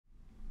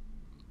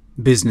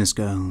Business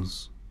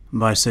Girls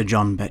by Sir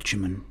John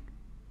Betjeman.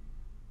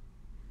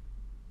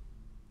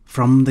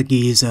 From the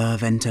geyser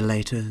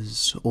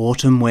ventilators,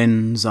 autumn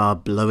winds are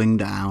blowing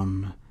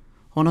down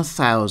on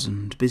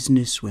 1,000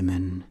 business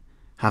women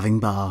having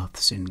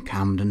baths in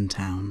Camden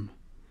Town.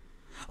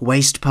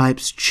 Waste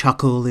pipes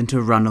chuckle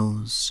into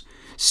runnels,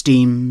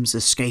 steams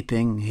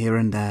escaping here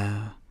and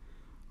there.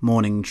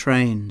 Morning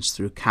trains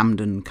through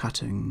Camden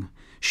cutting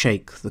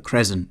shake the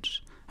Crescent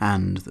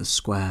and the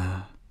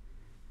Square.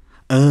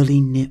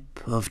 Early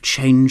nip of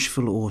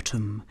changeful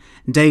autumn,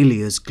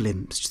 Dahlias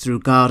glimpsed through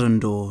garden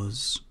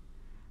doors.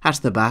 At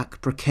the back,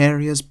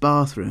 precarious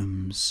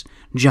bathrooms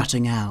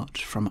jutting out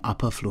from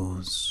upper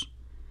floors.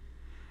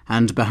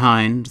 And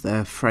behind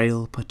their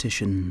frail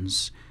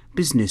partitions,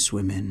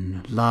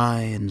 businesswomen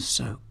lie and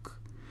soak,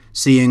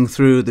 seeing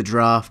through the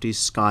draughty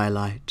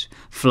skylight,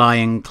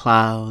 flying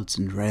clouds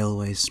and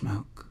railway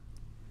smoke.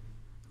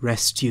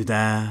 Rest you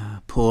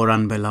there, poor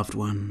unbeloved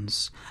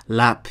ones,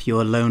 lap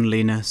your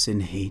loneliness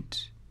in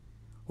heat.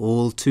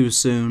 All too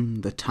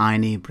soon the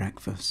tiny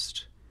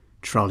breakfast,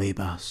 trolley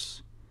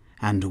bus,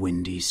 and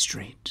windy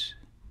street.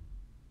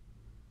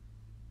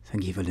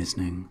 Thank you for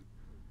listening.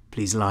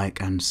 Please like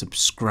and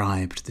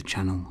subscribe to the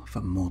channel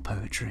for more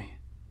poetry.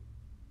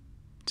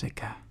 Take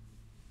care.